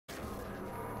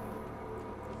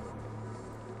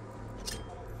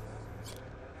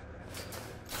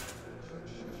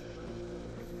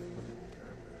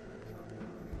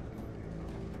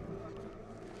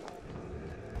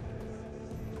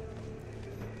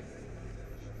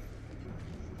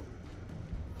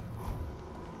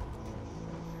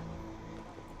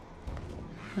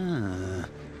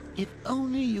If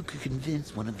only you could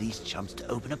convince one of these chumps to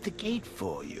open up the gate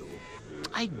for you.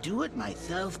 I'd do it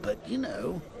myself, but you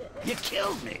know, you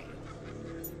killed me.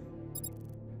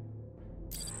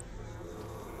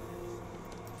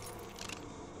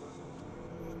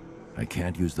 I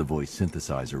can't use the voice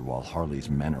synthesizer while Harley's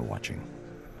men are watching.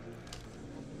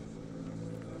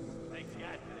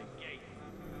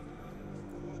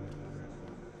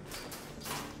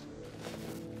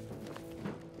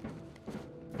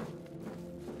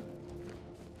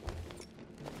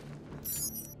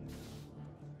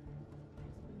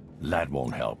 That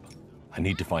won't help. I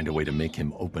need to find a way to make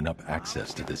him open up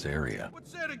access to this area.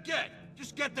 What's there to get?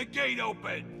 Just get the gate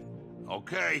open.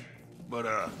 Okay,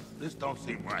 but this don't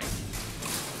seem right.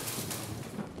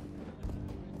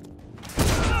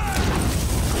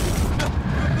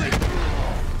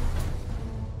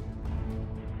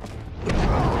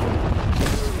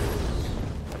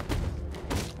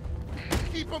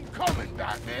 Keep them coming,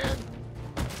 Batman.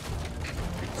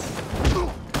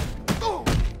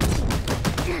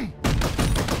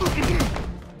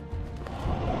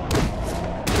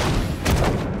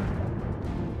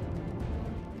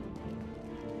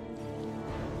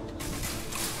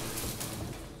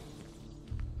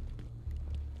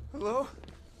 Hello?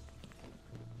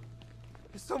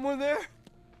 Is someone there?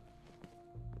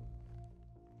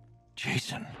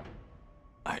 Jason,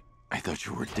 I thought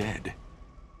you were dead.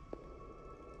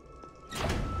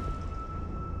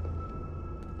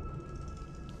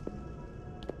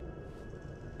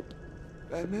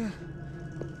 Batman?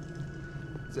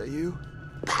 Is that you?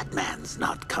 Batman's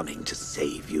not coming to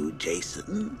save you,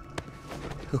 Jason.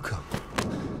 He'll come.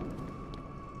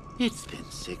 It's been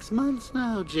 6 months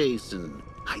now, Jason.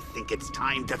 I think it's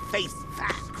time to face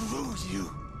facts. Screw you!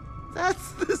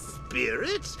 That's the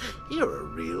spirit. You're a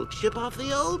real chip off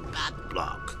the old bat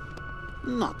block.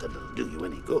 Not that it'll do you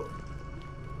any good.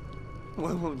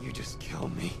 Why won't you just kill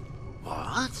me?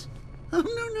 What? Oh,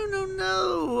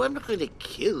 no. I'm not going to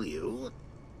kill you.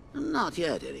 Not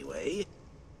yet, anyway.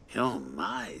 You're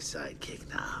my sidekick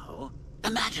now.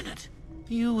 Imagine it.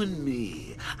 You and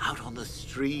me, out on the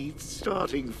streets,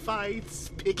 starting fights,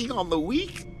 picking on the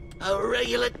weak. A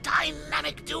regular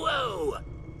dynamic duo.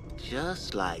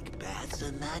 Just like Bats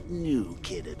and that new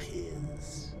kid of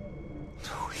his.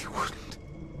 No, he wouldn't.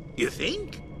 You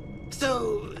think?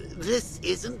 So, this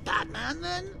isn't Batman,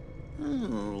 then?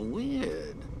 Oh,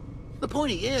 weird. The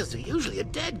pointy ears are usually a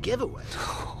dead giveaway.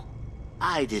 No.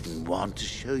 I didn't want to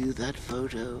show you that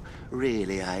photo.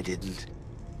 Really, I didn't.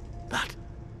 But,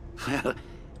 well,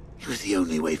 it was the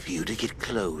only way for you to get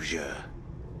closure.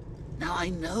 Now, I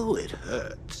know it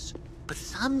hurts, but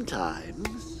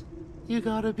sometimes you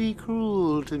gotta be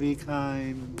cruel to be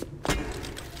kind.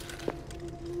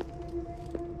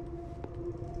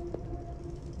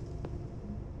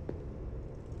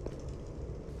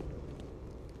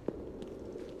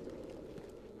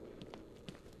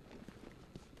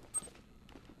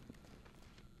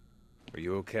 Are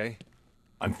you okay?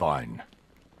 I'm fine.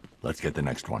 Let's get the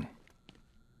next one.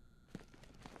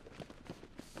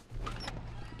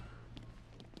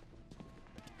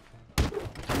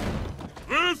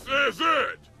 This is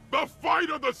it! The fight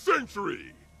of the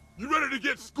century! You ready to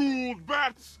get schooled,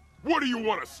 Bats? What do you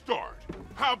want to start?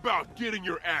 How about getting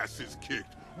your asses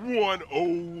kicked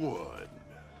 101?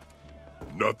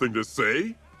 Nothing to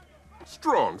say?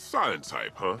 Strong silent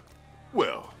type, huh?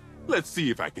 Well, let's see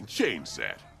if I can change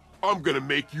that. I'm gonna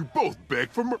make you both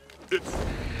beg for it's...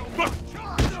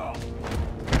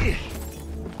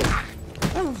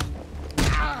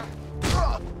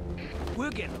 We're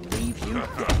gonna leave you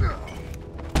dead.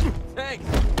 Thanks.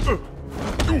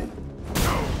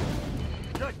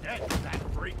 You're dead, that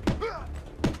freak.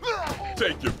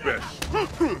 Take your best.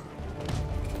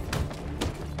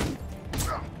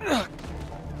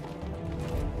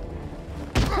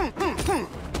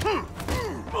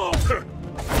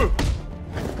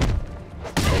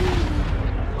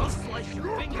 I'll slice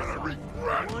your fingers off.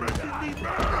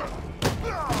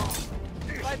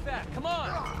 Right back, come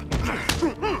on!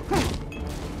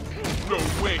 No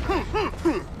way.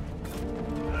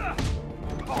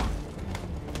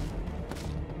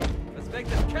 Let's make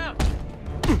this count!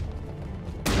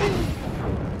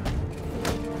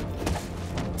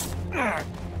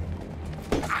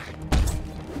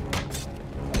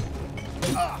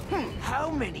 How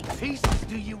many pieces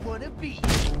do you want to be?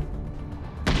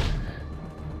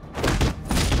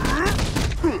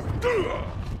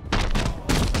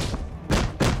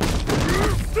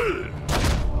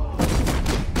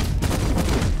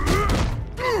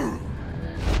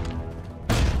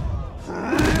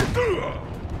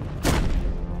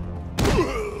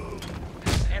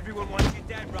 Everyone wants you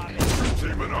dead, Robin.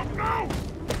 Teaming up now?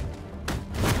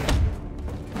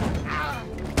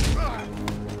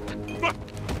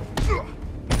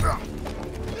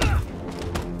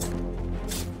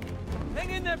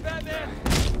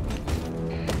 understand?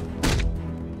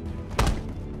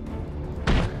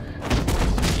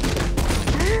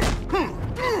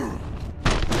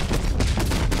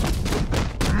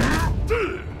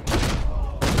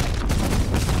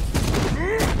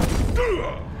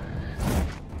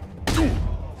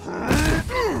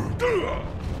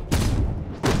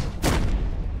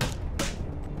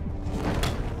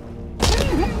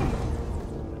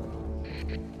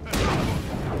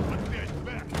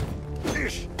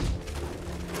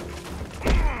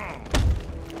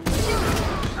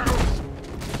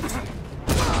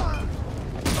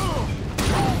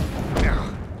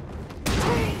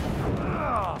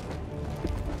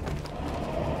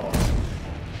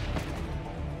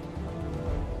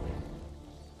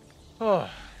 Oh,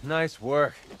 nice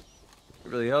work.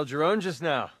 You really held your own just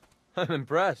now. I'm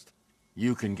impressed.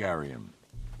 You can carry him.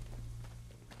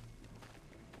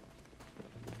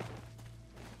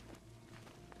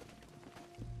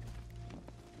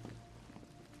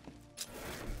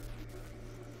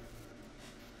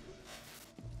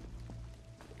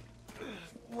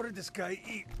 What did this guy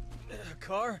eat? A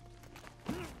car?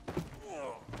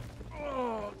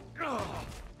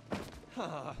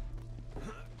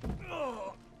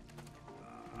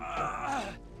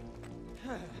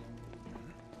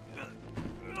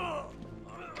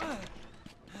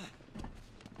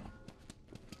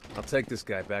 I'll take this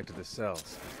guy back to the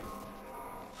cells.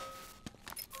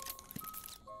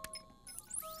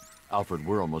 Alfred,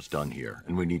 we're almost done here,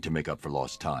 and we need to make up for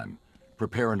lost time.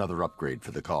 Prepare another upgrade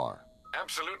for the car.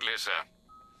 Absolutely, sir.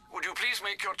 Would you please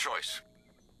make your choice?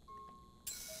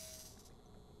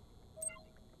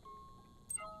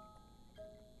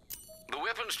 The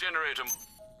weapons generator...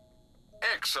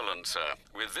 Excellent, sir.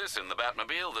 With this in the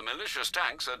Batmobile, the malicious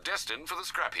tanks are destined for the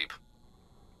scrap heap.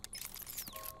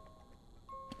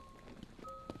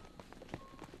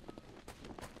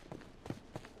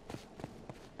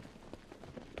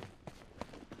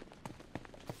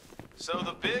 So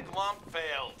the big lump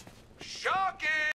failed. Shocking!